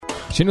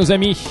chez nos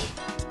amis.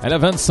 Elle a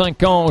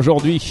 25 ans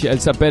aujourd'hui, elle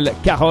s'appelle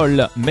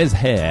Carole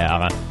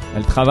Mezher.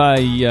 Elle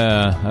travaille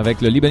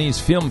avec le Lebanese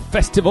Film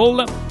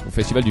Festival, au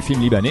Festival du film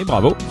libanais,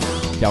 bravo.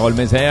 Carole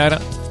Mezher,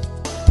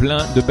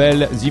 plein de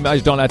belles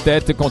images dans la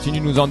tête, continue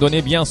de nous en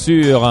donner bien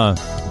sûr.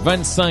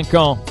 25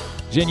 ans,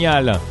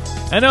 génial.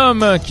 Un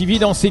homme qui vit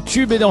dans ses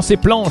tubes et dans ses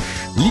planches,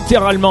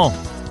 littéralement.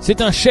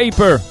 C'est un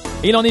shaper,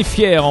 et il en est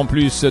fier en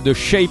plus de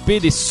shaper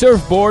des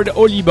surfboards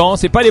au Liban,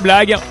 c'est pas des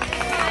blagues.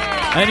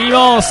 Un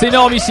immense,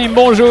 énormissime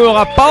bonjour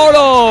à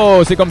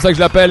Paolo. C'est comme ça que je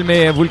l'appelle,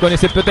 mais vous le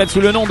connaissez peut-être sous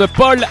le nom de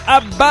Paul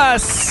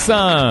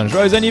Abbas.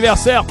 Joyeux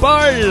anniversaire,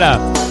 Paul.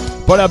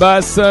 Paul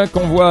Abbas,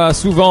 qu'on voit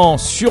souvent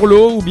sur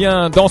l'eau ou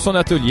bien dans son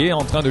atelier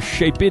en train de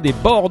shaper des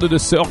boards de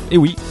surf. Et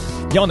oui,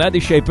 il y en a des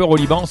shapers au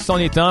Liban, c'en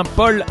est un.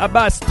 Paul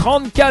Abbas,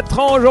 34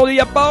 ans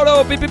aujourd'hui à Paolo.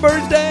 Happy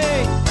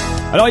birthday.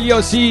 Alors il y a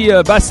aussi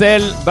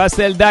Bassel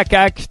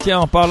Dakak, tiens,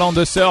 en parlant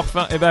de surf,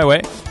 eh ben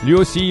ouais, lui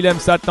aussi il aime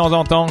ça de temps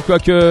en temps,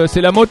 quoique c'est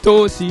la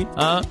moto aussi,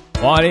 hein.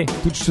 Bon allez,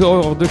 toutes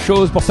sortes de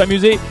choses pour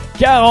s'amuser,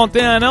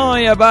 41 ans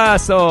et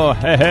Abbas, oh,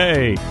 hey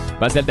hey,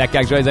 Bassel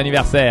Dakak, joyeux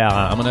anniversaire,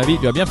 à mon avis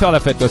tu vas bien faire la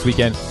fête toi ce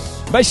week-end.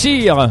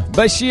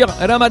 Bachir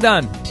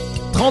Ramadan,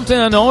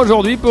 31 ans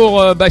aujourd'hui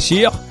pour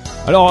Bachir.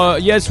 Alors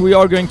yes, we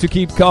are going to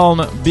keep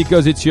calm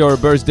because it's your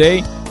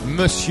birthday.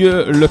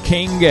 Monsieur le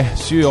King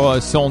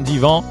sur son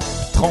divan,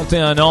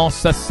 31 ans,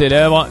 ça se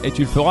célèbre et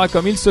tu le feras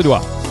comme il se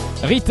doit.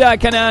 Rita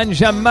Kanaan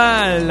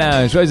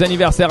Jamal, joyeux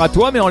anniversaire à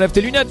toi, mais enlève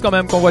tes lunettes quand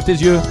même qu'on voit tes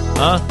yeux.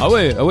 Hein? Ah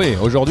ouais,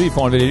 aujourd'hui il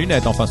faut enlever les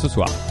lunettes, enfin ce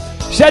soir.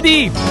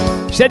 Shadi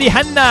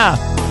Hanna,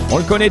 on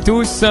le connaît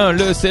tous,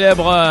 le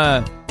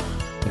célèbre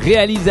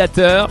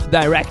réalisateur,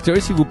 director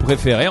si vous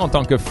préférez, en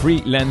tant que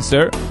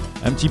freelancer.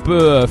 Un petit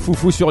peu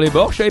foufou sur les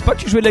bords. Je savais pas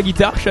que tu jouais de la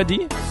guitare,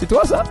 Shadi. C'est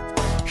toi ça?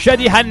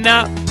 Shadi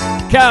Hanna,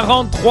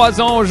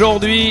 43 ans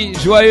aujourd'hui,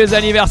 joyeux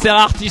anniversaire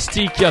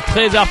artistique,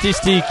 très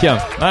artistique.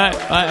 Ouais.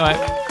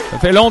 Ça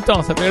fait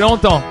longtemps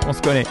qu'on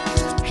se connaît.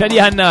 Shadi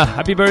Hanna,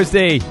 happy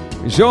birthday.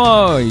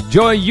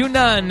 Joy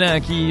Yunan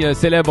qui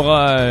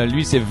célèbre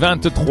lui ses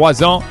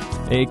 23 ans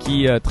et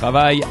qui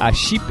travaille à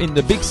Ship in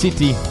the Big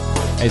City.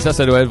 Et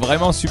ça doit être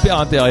vraiment super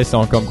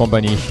intéressant comme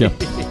compagnie.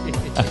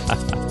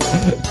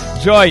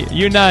 Joy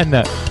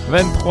Yunan,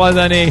 23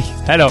 années.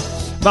 Hello.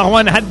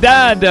 Marwan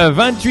Haddad,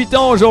 28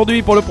 ans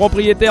aujourd'hui pour le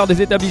propriétaire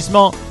des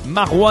établissements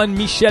Marwan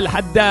Michel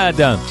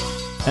Haddad.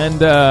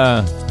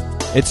 And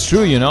it's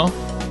true, you know.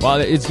 Well,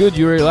 it's good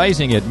you're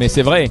realizing it, mais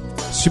c'est vrai.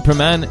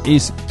 Superman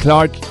is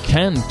Clark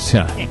Kent.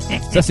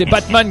 Ça, c'est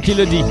Batman qui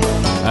le dit.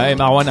 Ouais,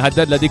 Marwan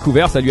Haddad l'a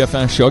découvert, ça lui a fait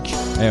un choc.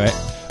 Et ouais.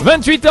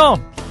 28 ans.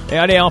 Et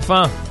allez,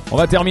 enfin, on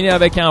va terminer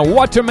avec un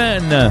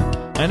waterman.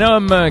 Un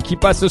homme qui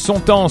passe son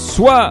temps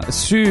soit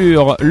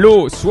sur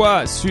l'eau,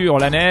 soit sur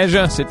la neige.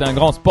 C'est un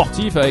grand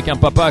sportif avec un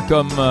papa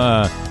comme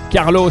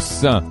Carlos.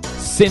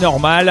 C'est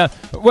normal.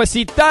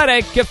 Voici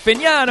Tarek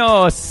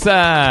Feñanos.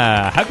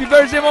 Happy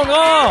birthday mon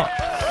grand.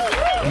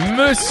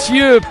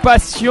 Monsieur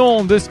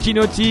passion de ski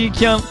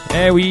nautique.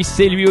 Eh oui,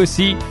 c'est lui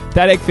aussi.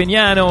 Tarek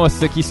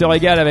Feñanos qui se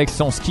régale avec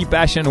son Ski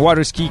Passion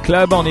Water Ski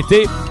Club en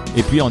été.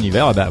 Et puis en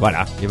hiver, ben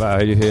voilà, il va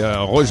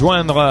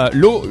rejoindre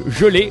l'eau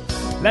gelée,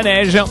 la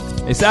neige.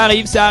 Et ça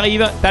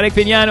arrive. Tarek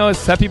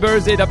Feñanos, happy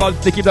birthday de la part de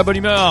toute l'équipe de la bonne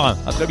humeur.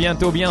 À très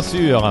bientôt, bien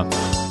sûr.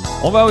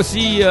 On va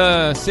aussi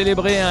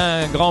célébrer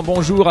un grand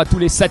bonjour à tous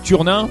les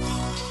Saturnins.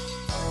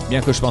 Bien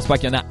que je pense pas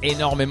qu'il y en a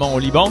énormément au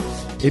Liban.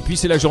 Et puis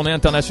c'est la journée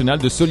internationale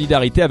de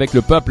solidarité avec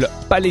le peuple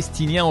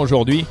palestinien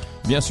aujourd'hui.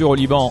 Bien sûr au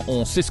Liban,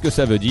 on sait ce que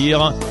ça veut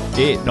dire.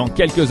 Et dans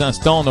quelques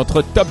instants,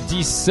 notre top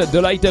 10 de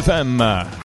Light FM.